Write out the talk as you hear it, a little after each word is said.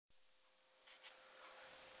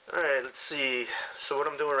Alright, let's see. So what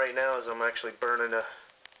I'm doing right now is I'm actually burning the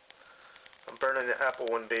Apple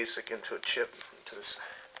One Basic into a chip, into this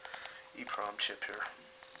EPROM chip here.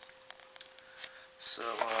 So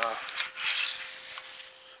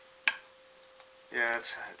yeah,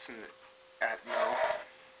 it's an Atmel,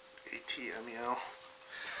 Atmel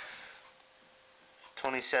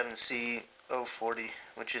 27C040,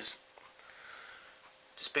 which is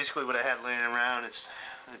just basically what I had laying around. It's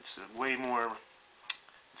way more.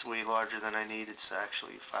 It's way larger than I need. It's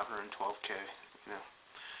actually 512K. You know,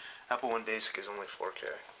 Apple One Basic is only 4K.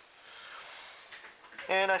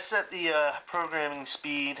 And I set the programming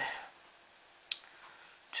speed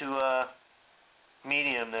to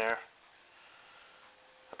medium there.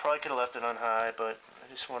 I probably could have left it on high, but I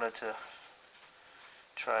just wanted to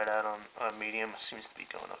try it out on medium. It seems to be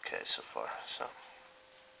going okay so far. So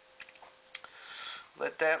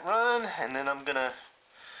let that run, and then I'm gonna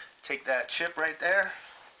take that chip right there,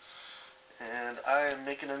 and I am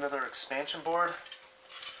making another expansion board.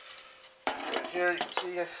 Right here, you can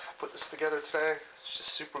see I put this together today. It's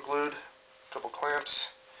just super glued, a couple clamps,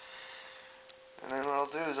 and then what I'll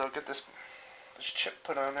do is I'll get this chip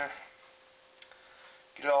put on there,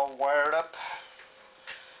 get it all wired up,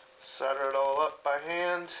 solder it all up by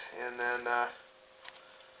hand, and then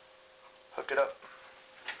hook it up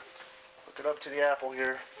to the Apple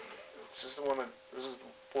here. This is the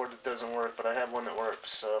board that doesn't work, but I have one that works.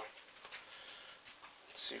 So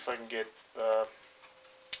let's see if I can get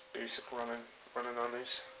basic running on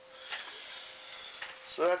these.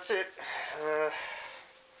 So that's it.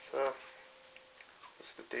 So this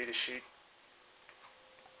is the data sheet.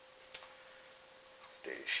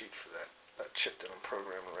 Data sheet for that chip that I'm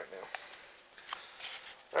programming right now.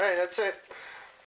 Alright, that's it.